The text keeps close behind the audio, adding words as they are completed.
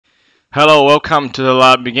Hello, welcome to the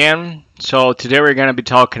lab again. So today we're going to be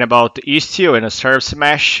talking about the Istio and a Service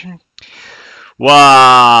Mesh.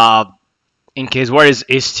 Well, in case what is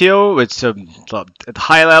Istio? It's at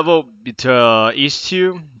high level. It's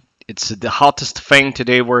Istio. It's the hottest thing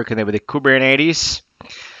today, working with the Kubernetes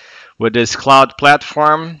with this cloud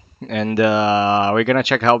platform, and we're gonna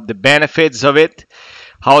check out the benefits of it,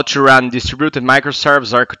 how to run distributed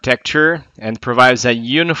microservice architecture, and provides a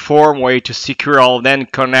uniform way to secure all of them,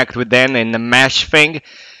 connect with them in the mesh thing.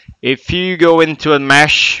 If you go into a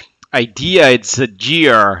mesh idea, it's a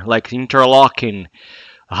GR, like interlocking,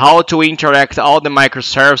 how to interact all the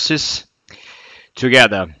microservices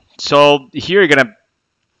together. So here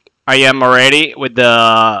I am already with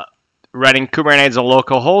the running Kubernetes on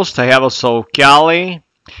localhost. I have also Kali,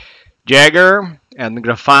 Jagger, and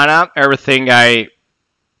Grafana. Everything I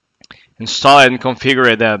installed and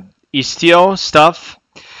configured the Istio stuff.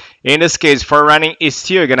 In this case, for running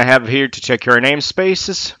Istio, you're gonna have here to check your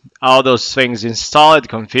namespaces, all those things installed,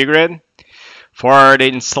 configured. For the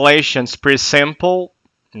installation, it's pretty simple,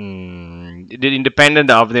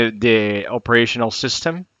 independent of the operational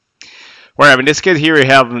system. Whereas in this case here we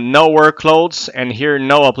have no workloads, and here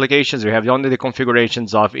no applications. We have only the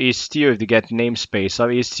configurations of Istio. If you get namespace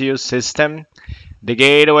of Istio system, the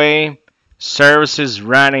gateway, services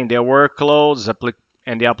running the workloads,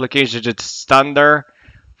 and the applications it's standard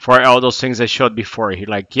for all those things I showed before here,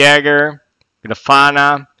 like Jaeger,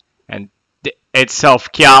 Grafana, and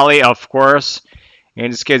itself Kali, of course. In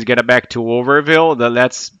this case, get back to overview.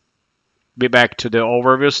 Let's be back to the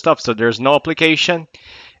overview stuff. So there's no application.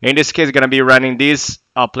 In this case, going to be running this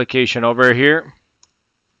application over here.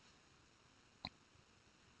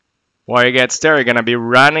 While it gets there, you're going to be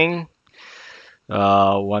running.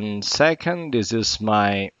 1 second. This is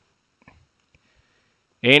my.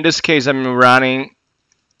 In this case, I'm running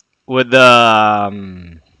with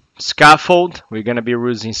the scaffold. We're going to be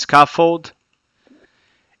using scaffold.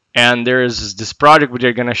 And there's this project which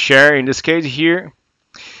you're going to share. In this case here,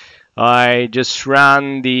 I just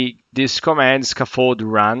ran this command scaffold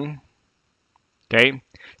run. Okay,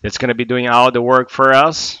 it's going to be doing all the work for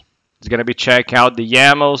us. It's going to be checking out the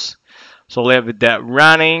YAMLs. So leave that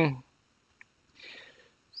running.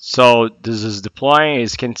 So this is deploying.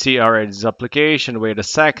 As you can see already this application. Wait a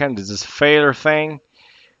second. This is a failure thing.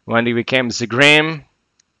 When it becomes green,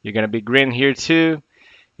 you're going to be green here too.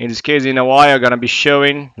 In this case, in a while, I'm going to be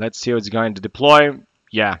showing. Let's see how it's going to deploy.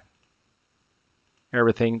 Yeah.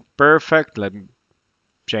 Everything perfect. Let me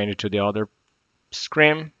change it to the other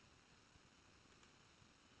screen.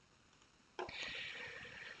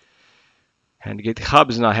 And GitHub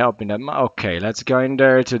is not helping them. Okay, let's go in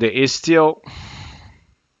there to the Istio.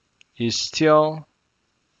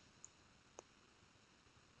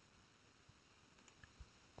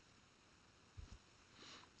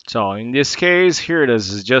 So in this case, here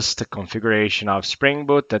this is just a configuration of Spring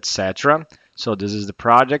Boot, etc. So this is the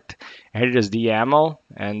project. Here is the YAML,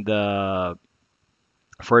 and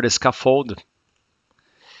for the scaffold,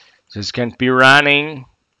 this can be running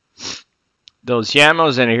those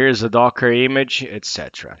YAMLs, and here's a Docker image,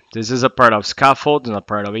 etc. This is a part of scaffold, not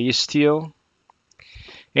part of Istio.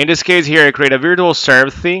 In this case here, I create a virtual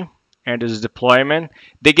service, and this is deployment.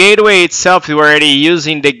 The gateway itself, we're already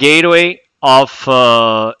using the gateway of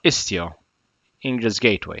Istio, Ingress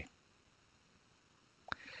Gateway.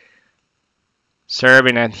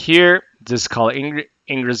 Serving at here, this is called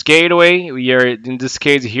Ingress Gateway. We are in this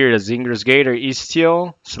case here as Ingress Gateway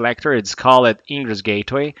Istio selector. It's called Ingress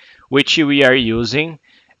Gateway, which we are using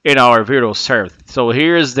in our virtual service. So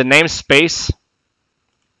here's the namespace.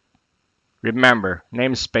 Remember,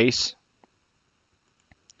 namespace,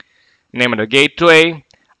 name of the gateway,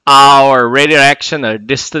 our redirection or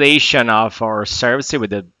destination of our service with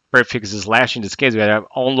the prefix slash. In this case, we have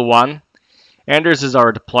only one, and this is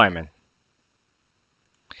our deployment.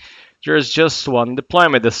 There's just one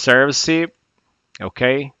deployment, the service.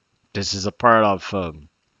 Okay, this is a part of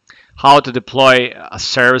how to deploy a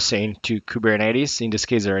service into Kubernetes. In this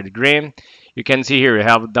case, already green. You can see here we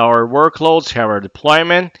have our workloads, have our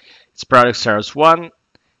deployment. It's product service 1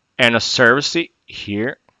 and a service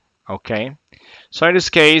here. Okay, so in this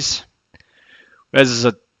case, this is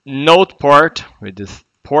a node port with this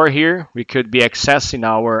port here. We could be accessing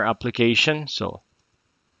our application. So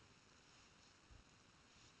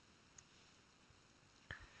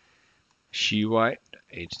GUI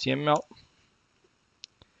HTML.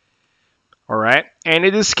 All right, and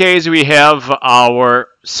in this case, we have our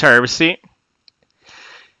service.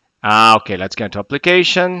 Okay, let's get to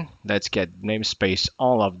application. Let's get namespace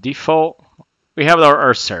all of default. We have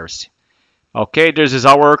our service. Okay, this is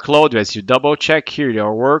our workload. As you double check here,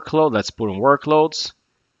 our workload. Let's put in workloads.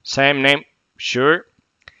 Same name, sure.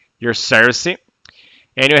 Your service, and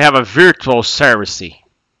you have a virtual service.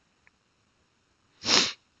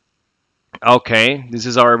 Okay, this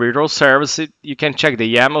is our virtual service. You can check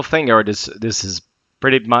the YAML thing, or this is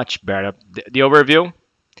pretty much better. The overview.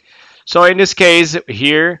 So in this case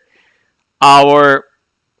here, our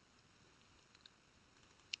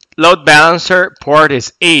load balancer port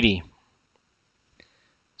is 80.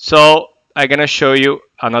 So I'm gonna show you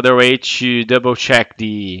another way to double check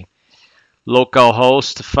the local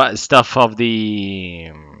host stuff of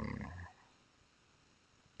the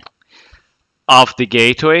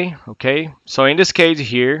gateway. Okay, so in this case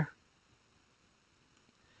here,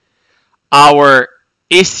 our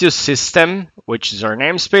Istio system, which is our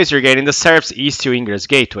namespace, you're getting the service Istio Ingress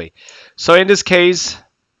Gateway. So in this case,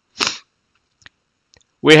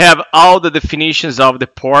 we have all the definitions of the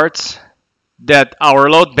ports that our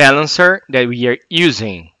load balancer that we are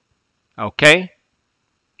using. Okay,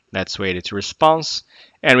 let's wait its response,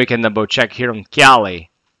 and we can double check here on Kali.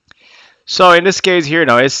 So in this case here,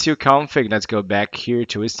 now Istio config. Let's go back here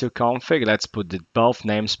to Istio config. Let's put both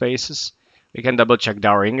namespaces. We can double check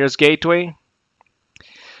our Ingress Gateway.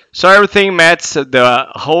 So everything matches the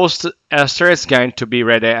host Esther is going to be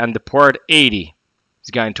ready, and the port 80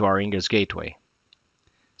 is going to our Ingress Gateway.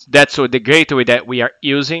 That's the gateway that we are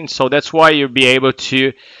using. So that's why you'll be able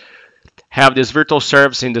to have this virtual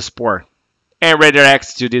service in this port and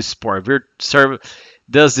redirects to this port.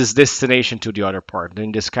 Does this destination to the other port,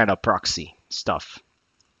 doing this kind of proxy stuff.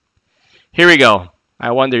 Here we go.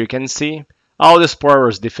 I wonder you can see all the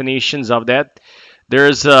ports definitions of that.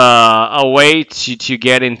 There's a way to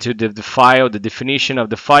get into the file, the definition of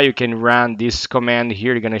the file. You can run this command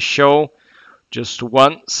here. You're gonna show just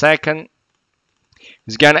 1 second.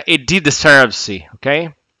 It's gonna edit the service,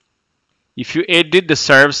 okay? If you edit the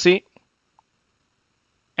service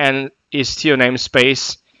and Istio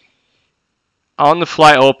namespace, on the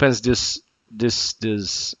fly opens this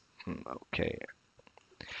okay,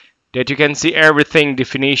 that you can see everything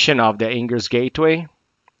definition of the Ingress Gateway,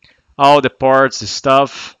 all the ports, the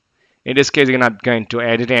stuff. In this case, you're not going to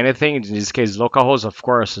edit anything. In this case, localhost, of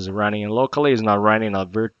course, is running locally. It's not running a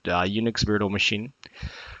Unix virtual machine.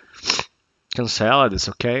 Cancel it. It's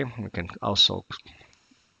okay. We can also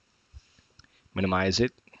minimize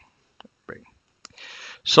it.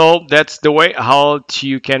 So that's the way how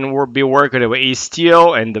you can be working with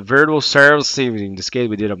Istio and the virtual service. In this case,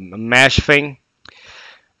 we did a mesh thing.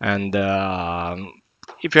 And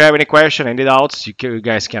if you have any question, any doubts, you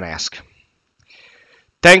guys can ask.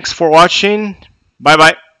 Thanks for watching. Bye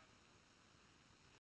bye.